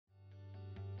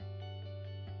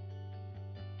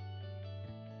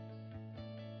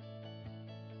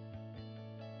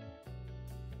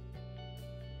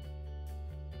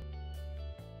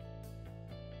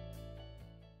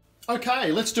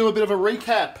Okay, let's do a bit of a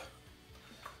recap.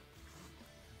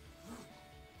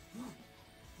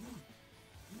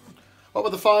 What were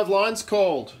the 5 lines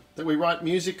called that we write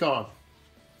music on?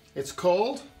 It's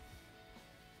called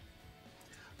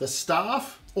the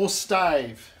staff or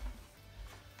stave.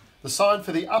 The sign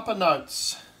for the upper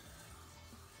notes.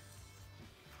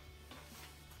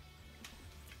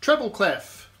 Treble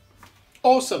clef.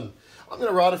 Awesome. I'm going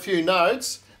to write a few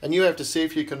notes and you have to see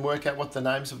if you can work out what the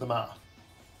names of them are.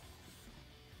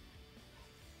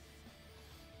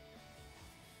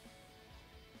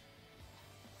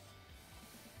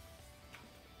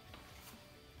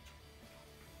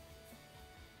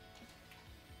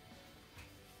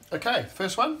 Okay,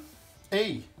 first one,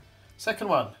 E. Second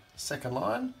one, second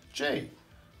line, G.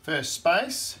 First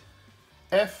space,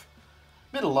 F.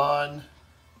 Middle line,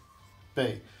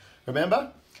 B.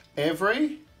 Remember,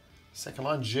 every, second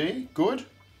line, G, good.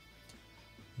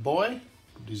 Boy,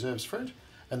 deserves fruit.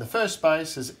 And the first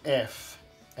space is F.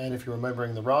 And if you're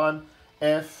remembering the rhyme,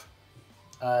 F,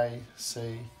 A,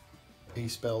 C, E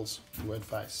spells the word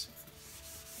face.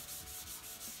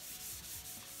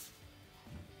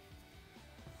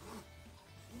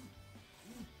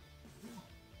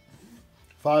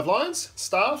 Five lines,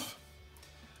 staff.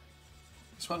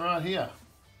 This one right here.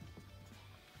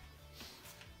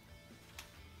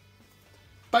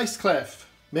 Bass clef,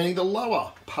 meaning the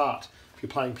lower part. If you're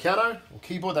playing piano or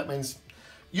keyboard, that means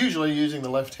usually using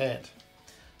the left hand.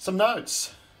 Some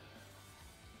notes.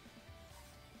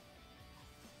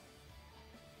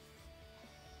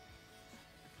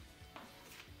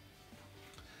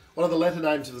 What are the letter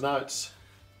names of the notes?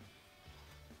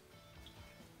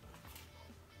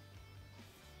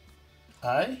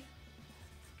 A,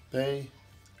 B,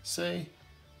 C,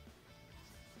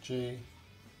 G,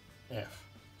 F.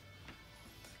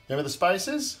 Remember the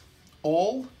spaces?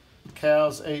 All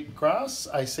cows eat grass,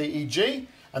 A, C, E, G.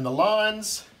 And the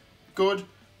lines, good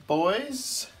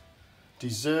boys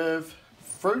deserve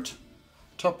fruit.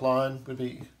 Top line would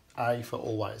be A for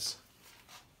always.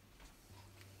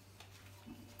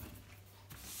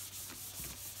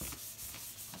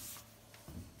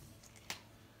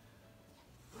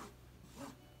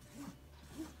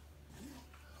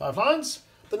 Five lines.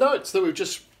 The notes that we've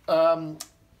just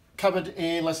covered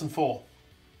in lesson 4.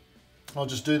 I'll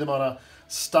just do them on a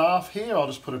staff here. I'll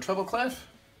just put a treble clef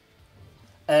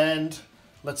and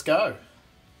let's go.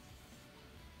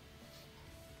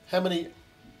 How many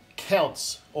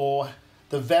counts or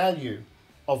the value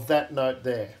of that note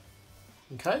there?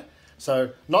 Okay,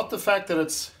 so not the fact that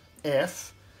it's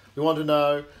F. We want to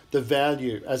know the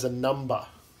value as a number.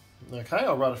 Okay,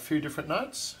 I'll write a few different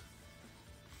notes.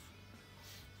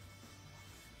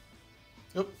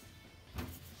 Oop.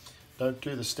 Don't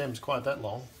do the stems quite that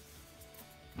long.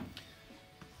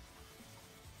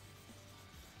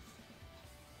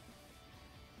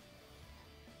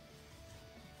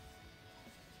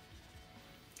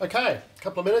 Okay, a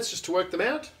couple of minutes just to work them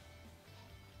out.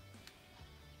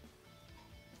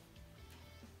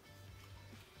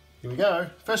 Here we go.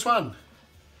 First one.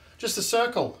 Just a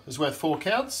circle is worth 4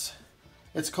 counts.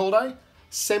 It's called a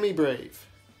semibreve.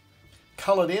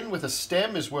 Coloured in with a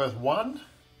stem is worth 1.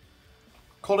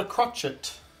 Called a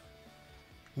crotchet.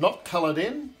 Not coloured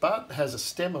in, but has a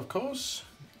stem, of course.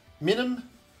 Minim,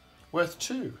 worth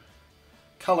 2.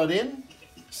 Coloured in,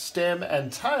 stem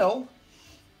and tail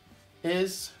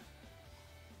is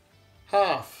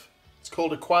half. It's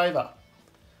called a quaver.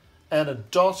 And a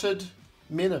dotted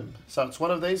minim. So it's one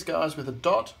of these guys with a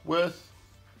dot worth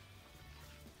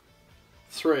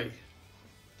 3.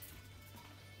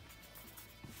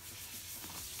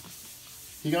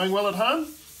 You going well at home?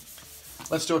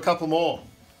 Let's do a couple more.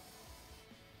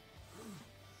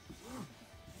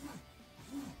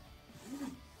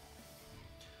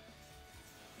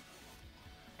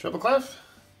 Treble clef.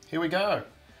 Here we go.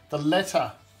 The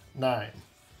letter name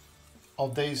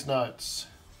of these notes.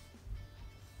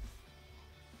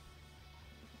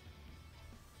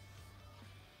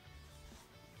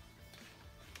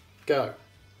 Go.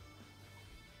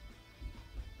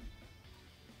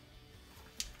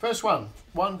 First one.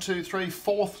 1, 2, 3,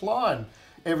 4th line.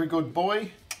 Every good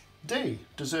boy, D,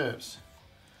 deserves.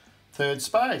 Third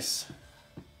space.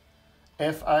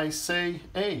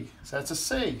 F-A-C-E. So that's a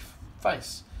C,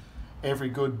 face. Every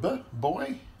good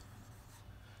boy.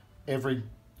 Every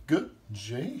good,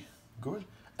 G, good.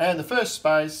 And the first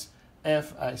space,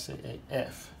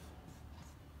 F-A-C-E-F.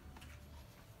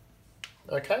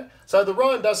 Okay, so the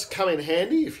rhyme does come in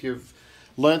handy if you've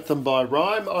learnt them by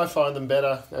rhyme. I find them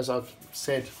better, as I've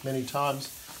said many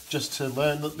times, just to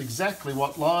learn exactly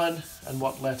what line and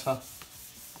what letter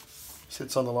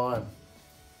sits on the line.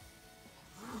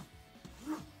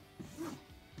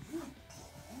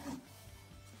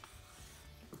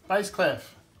 bass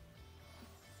clef.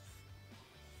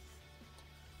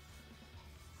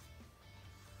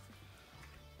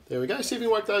 There we go. See if you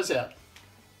can work those out.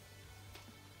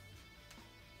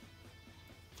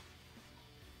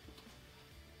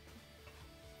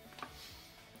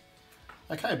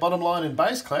 Okay, bottom line in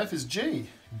bass clef is G.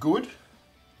 Good,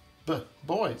 B.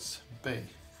 Boys, B.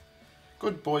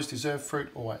 Good boys deserve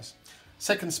fruit always.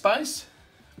 Second space,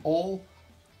 all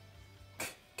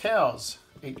cows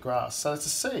eat grass. So it's a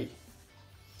C.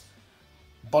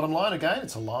 Bottom line again,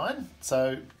 it's a line.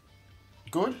 So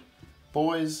good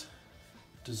boys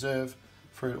deserve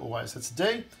fruit always. That's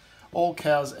D. All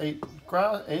cows eat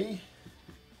grass, E.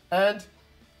 And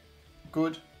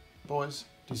good boys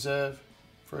deserve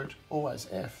fruit always,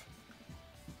 F.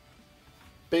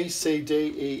 B, C, D,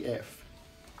 E, F.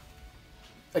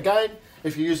 Again,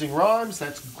 if you're using rhymes,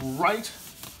 that's great.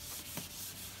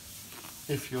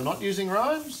 If you're not using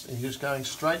rhymes and you're just going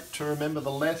straight to remember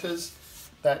the letters,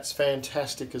 that's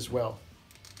fantastic as well.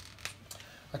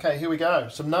 Okay, here we go.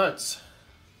 Some notes.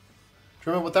 Do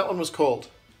you remember what that one was called?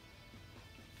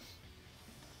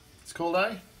 It's called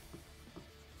a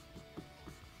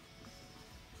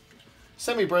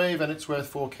semi-breve, and it's worth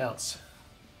 4 counts.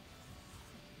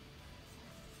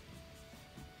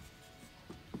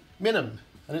 Minim,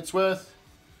 and it's worth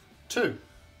 2.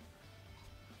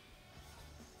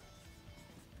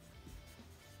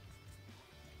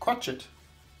 Crotchet,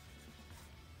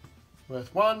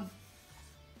 worth 1.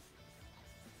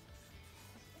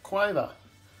 Quaver,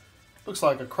 looks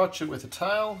like a crotchet with a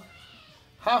tail,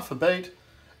 half a beat.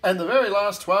 And the very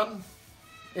last one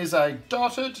is a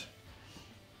dotted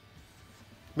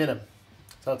minim.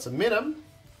 So it's a minim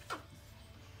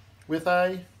with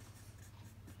a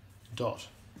dot.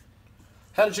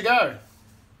 How did you go?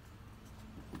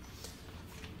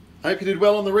 I hope you did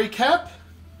well on the recap.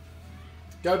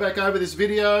 Go back over this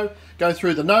video, go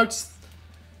through the notes,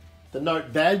 the note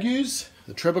values,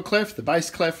 the treble clef, the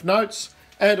bass clef notes,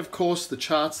 and of course the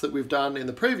charts that we've done in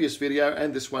the previous video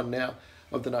and this one now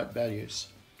of the note values.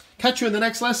 Catch you in the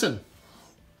next lesson.